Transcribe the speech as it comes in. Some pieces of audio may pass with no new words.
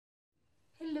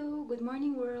Good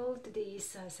morning world. Today is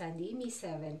Sunday, May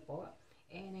 7 po.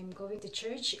 And I'm going to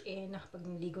church and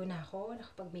nakapag-ligo na ako,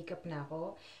 nakapag-makeup na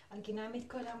ako. Ang ginamit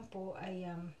ko lang po ay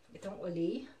itong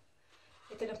Olay.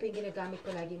 Ito lang po yung ginagamit ko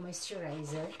laging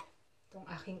moisturizer. Itong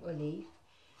aking Olay.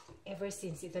 Ever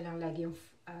since, ito lang lagi yung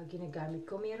ginagamit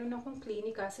ko. Meron akong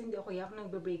clinic kasi hindi ako yak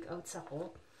nagbe-breakouts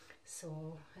ako.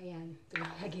 So, ayan. Ito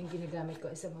lang lagi yung ginagamit ko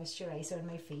as a moisturizer on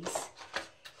my face.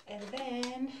 And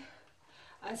then,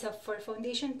 for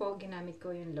foundation po, ginamit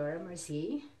ko yung Laura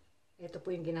Mercier. Ito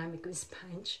po yung ginamit ko yung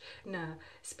sponge.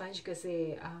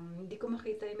 Kasi hindi ko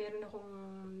makita. Meron akong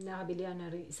nakabili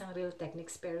na isang Real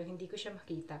Techniques pero hindi ko siya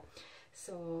makita.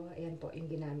 So, ayan po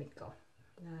yung ginamit ko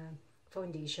na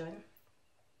foundation.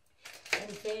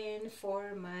 And then,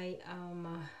 for my,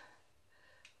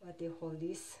 what do you call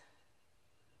this?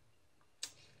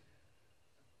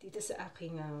 Dito sa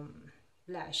aking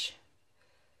blush.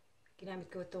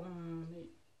 Ginamit ko itong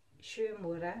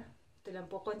Mura. Ito lang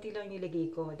po, konti lang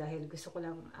nilagay ko dahil gusto ko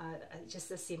lang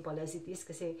just as simple as it is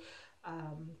kasi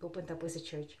pupunta po sa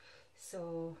church.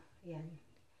 So, yan.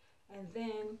 And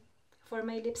then, for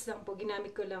my lips lang po,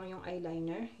 ginamit ko lang yung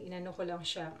eyeliner. Inano ko lang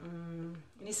siya,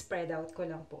 in-spread out ko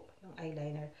lang po yung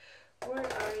eyeliner. Where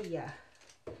are ya?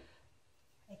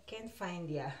 I can't find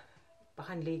ya.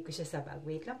 Pakanlay ko siya sa bag.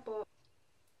 Wait lang po.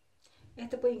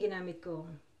 Ito po yung ginamit ko.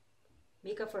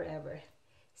 Makeup Forever.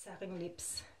 Sa aking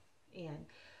lips. Ayan.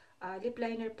 Lip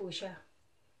liner po siya.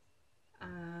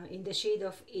 In the shade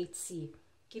of 8C.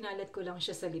 Kinalat ko lang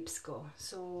siya sa lips ko.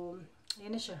 So,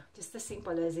 ayan na siya. Just as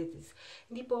simple as it is.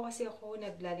 Hindi po kasi ako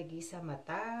naglalagay sa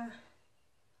mata.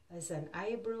 As an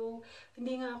eyebrow.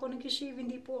 Hindi nga ako nag-shave.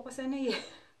 Hindi po ako sanay.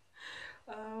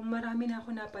 Marami na ako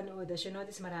napanood. As you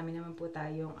notice, marami naman po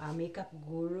tayong makeup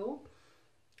guru.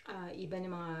 Iba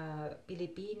ng mga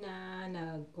Pilipina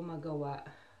na gumagawa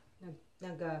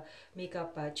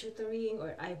nag-makeup tutoring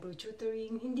or eyebrow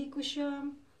tutoring. Hindi ko siya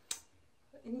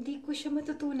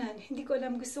matutunan. Hindi ko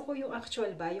alam. Gusto ko yung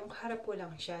actual ba? Yung harap ko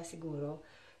lang siya siguro.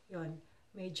 Yun.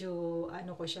 Medyo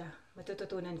ano ko siya.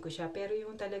 Matututunan ko siya. Pero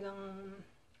yung talagang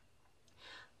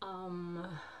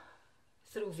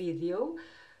through video,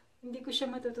 hindi ko siya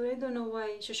matutunan. I don't know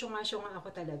why. Susyunga-syunga ako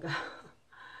talaga.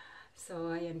 So,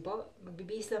 ayan po.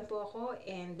 Magbibihis lang po ako.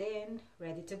 And then,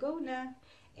 ready to go na.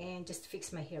 And just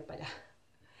fix my hair pala.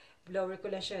 Blower ko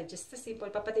lang siya. Just a simple.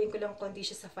 Papatayin ko lang konti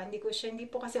siya sa fan. Hindi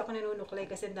po kasi ako nanunuklay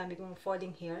kasi ang dami kong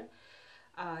falling hair.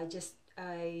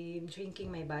 I'm drinking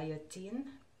my biotin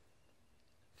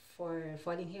for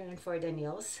falling hair and for the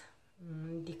nails.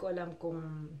 Hindi ko alam kung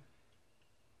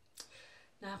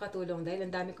nakakatulong dahil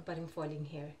ang dami ko pa rin falling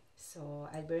hair. So,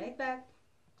 I'll be right back.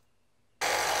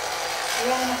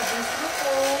 Ayan, nakabis na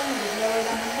po. Nag-blower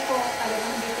lang ng buko.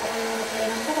 Talagang hindi ko ako nanunuklay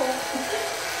ng buko.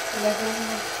 Talagang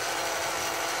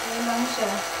ayan lang siya.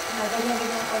 Ganyan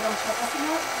ko lang siya. Kasi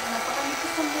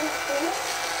napakalipis ang buhok ko.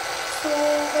 So,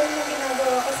 ganun na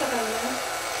ginagawa ko sa kanya.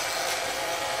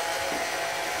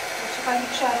 At saka hindi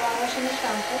ko siya araw-araw siya na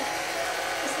shampoo.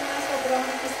 Kasi nga sobrang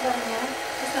nipis lang niya.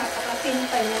 Tapos napaka-thin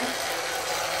pa niya.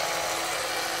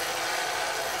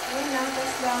 Ayan lang.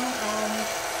 Tapos lang,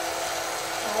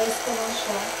 ayos ko lang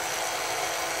siya.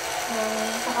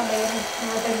 Sa kamay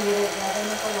mga daliri.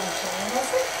 Ganyan ko lang siya.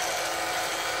 That's it.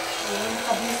 Ayan,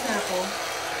 nakabihis na ako.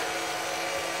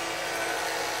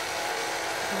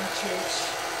 Ang church.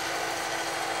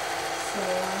 So,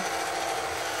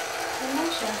 yun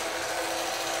lang siya.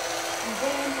 And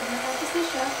then, pag nakapis na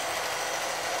siya,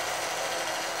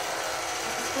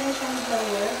 tapos ko na siyang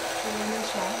blower. Ayan na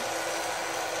siya.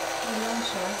 Yun lang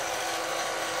siya.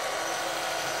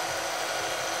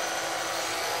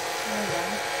 Ayan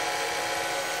lang.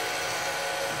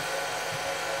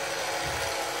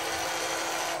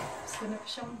 Gusto na ko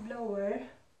siyang blower.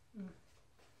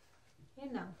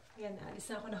 Yan lang. Yan, alis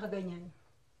na ako nakaganyan.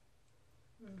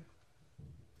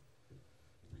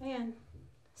 Ayan.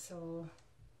 So,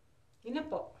 yun na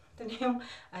po. Ito na yung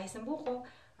ayos ng buko,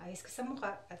 ayos ko sa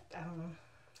mukha, at ang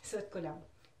suot ko lang.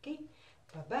 Okay?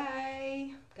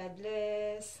 Bye-bye! God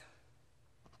bless!